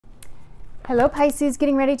Hello Pisces,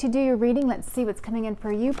 getting ready to do your reading. Let's see what's coming in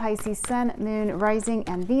for you. Pisces, Sun, Moon, Rising,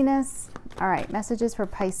 and Venus. All right, messages for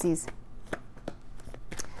Pisces.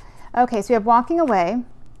 Okay, so we have walking away,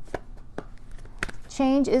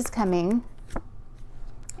 change is coming,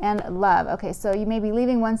 and love. Okay, so you may be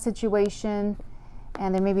leaving one situation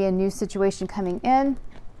and there may be a new situation coming in.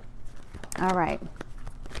 All right.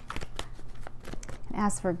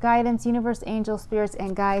 Ask for guidance. Universe, angels, spirits,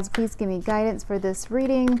 and guides, please give me guidance for this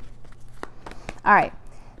reading. All right,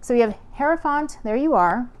 so we have Hierophant, there you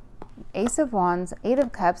are, Ace of Wands, Eight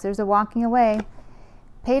of Cups, there's a walking away,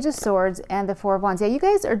 Page of Swords, and the Four of Wands. Yeah, you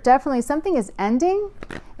guys are definitely, something is ending,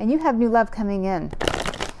 and you have new love coming in.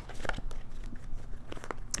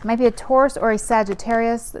 Might be a Taurus or a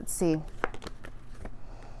Sagittarius. Let's see.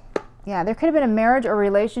 Yeah, there could have been a marriage or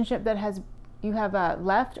relationship that you have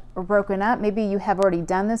left or broken up. Maybe you have already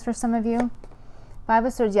done this for some of you. Five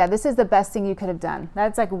of Swords, yeah, this is the best thing you could have done.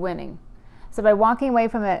 That's like winning. So by walking away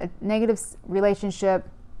from a negative relationship,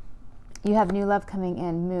 you have new love coming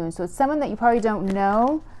in. Moon. So it's someone that you probably don't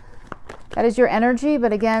know. That is your energy,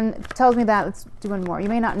 but again, it tells me that. Let's do one more. You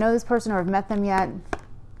may not know this person or have met them yet.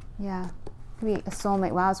 Yeah, could be a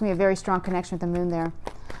soulmate. Wow, it's going to be a very strong connection with the moon there.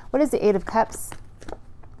 What is the Eight of Cups?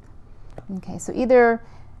 Okay, so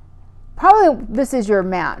probably this is your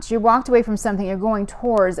match. You walked away from something. You're going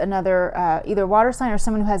towards another, either water sign or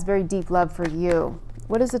someone who has very deep love for you.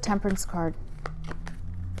 What is the Temperance card?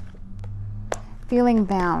 Feeling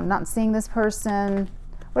bound, not seeing this person.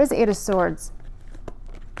 What is the Eight of Swords?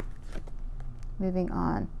 Moving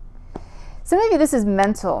on. Some of you, this is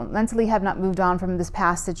mental. Mentally have not moved on from this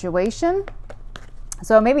past situation.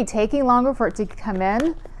 So it may be taking longer for it to come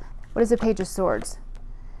in. What is the Page of Swords?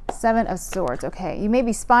 Seven of Swords. Okay, you may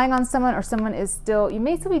be spying on someone, or someone is still, you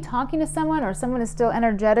may still be talking to someone, or someone is still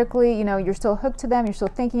energetically, you know, you're still hooked to them, you're still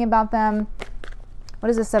thinking about them. What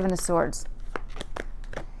is the Seven of Swords?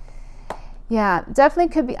 Yeah,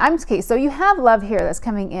 definitely could be. Okay, so you have love here that's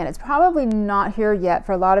coming in. It's probably not here yet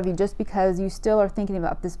for a lot of you just because you still are thinking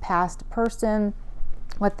about this past person,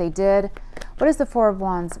 what they did. What is the Four of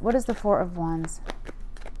Wands? What is the Four of Wands?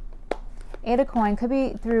 Eight of Coins. Could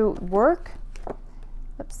be through work.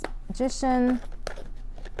 Oops. Magician.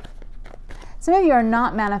 Some of you are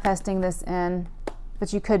not manifesting this in,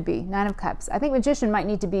 but you could be. Nine of Cups. I think Magician might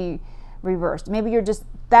need to be reversed. Maybe you're just,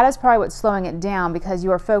 that is probably what's slowing it down because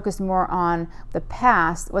you are focused more on the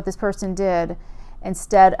past, what this person did,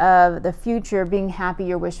 instead of the future, being happy,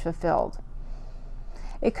 your wish fulfilled.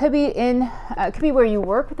 It could be it could be where you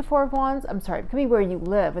work with the Four of Wands. I'm sorry, it could be where you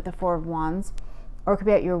live with the Four of Wands, or it could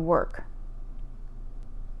be at your work.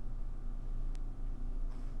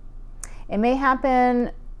 It may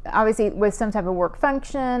happen, obviously, with some type of work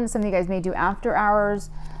function. Some of you guys may do after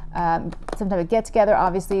hours. Some type of get together,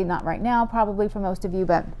 obviously not right now probably for most of you,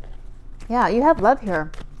 but yeah, you have love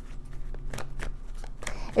here.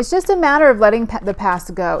 It's just a matter of letting the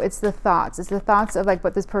past go. It's the thoughts of like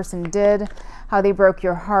what this person did, how they broke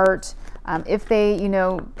your heart, if they, you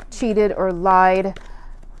know, cheated or lied.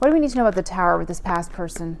 What do we need to know about the Tower with this past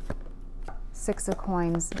person? Six of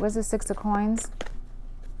Coins. What is the Six of Coins?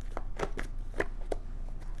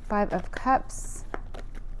 Five of Cups.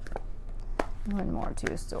 One more,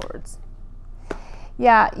 Two of Swords.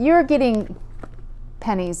 Yeah, you're getting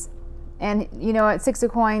pennies. And you know, at Six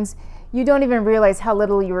of Coins, you don't even realize how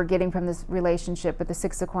little you were getting from this relationship with the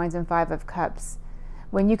Six of Coins and Five of Cups,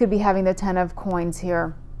 when you could be having the 10 of Coins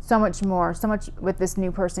here. So much more, so much with this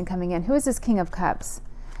new person coming in. Who is this King of Cups?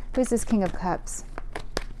 Who is this King of Cups?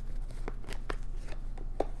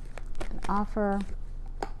 An offer.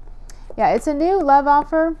 Yeah, it's a new love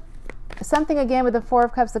offer. Something again with the Four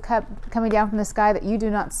of Cups, the cup coming down from the sky that you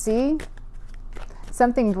do not see.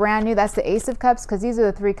 Something brand new. That's the Ace of Cups, because these are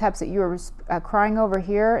the three cups that you were crying over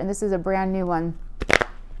here, and this is a brand new one.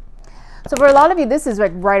 So for a lot of you, this is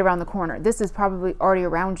like right around the corner. This is probably already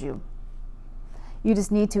around you. You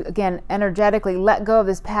just need to, again, energetically let go of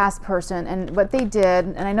this past person and what they did.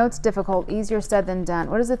 And I know it's difficult, easier said than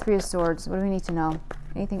done. What is the Three of Swords? What do we need to know?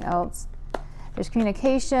 Anything else? There's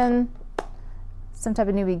communication. Some type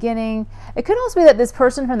of new beginning. It could also be that this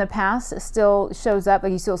person from the past still shows up,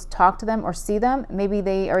 like you still talk to them or see them. Maybe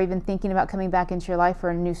they are even thinking about coming back into your life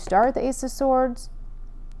for a new start, the Ace of Swords.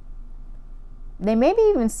 They may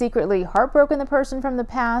be even secretly heartbroken, the person from the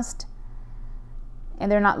past,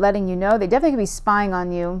 and they're not letting you know. They definitely could be spying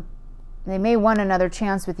on you. They may want another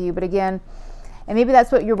chance with you, but again, and maybe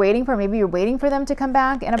that's what you're waiting for. Maybe you're waiting for them to come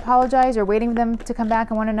back and apologize, or waiting for them to come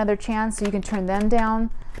back and want another chance so you can turn them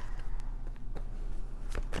down.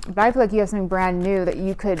 But I feel like you have something brand new that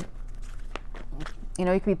you could, you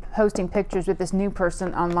know, you could be posting pictures with this new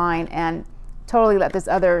person online and totally let this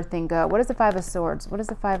other thing go. What is the Five of Swords? What is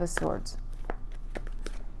the Five of Swords?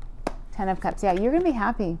 Ten of Cups. Yeah, you're going to be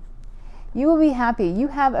happy. You will be happy. You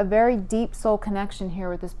have a very deep soul connection here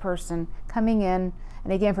with this person coming in.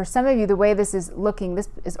 And again, for some of you, the way this is looking, this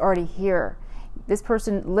is already here. This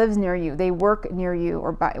person lives near you. They work near you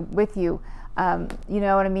or with you. You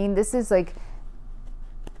know what I mean? This is like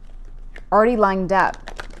already lined up.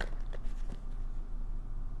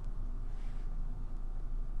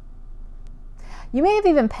 You may have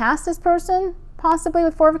even passed this person, possibly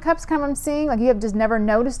with Four of Cups, kind of I'm seeing. Like you have just never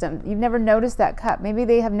noticed them. You've never noticed that cup. Maybe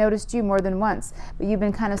they have noticed you more than once, but you've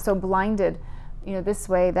been kind of so blinded, you know, this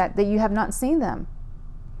way that you have not seen them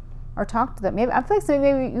or talked to them. Maybe I feel like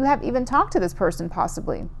maybe you have even talked to this person,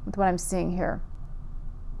 possibly, with what I'm seeing here.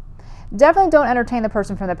 Definitely don't entertain the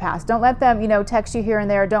person from the past. Don't let them, you know, text you here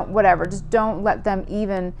and there. Don't, whatever. Just don't let them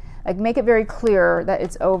even, like, make it very clear that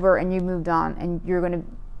it's over and you moved on and you're going to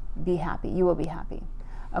be happy. You will be happy.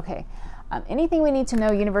 Okay. Anything we need to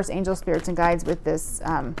know, universe, angel, spirits, and guides with this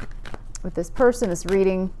person, this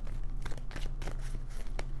reading.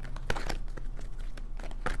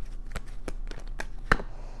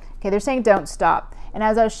 Okay, they're saying don't stop. And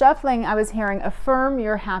as I was shuffling, I was hearing affirm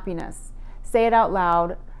your happiness. Say it out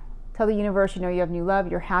loud. Tell the universe, you know, you have new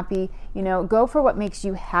love, you're happy. You know, go for what makes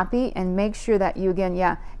you happy and make sure that you, again,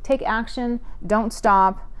 yeah, take action. Don't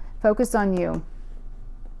stop. Focus on you.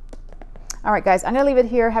 All right, guys, I'm going to leave it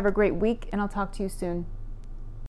here. Have a great week, and I'll talk to you soon.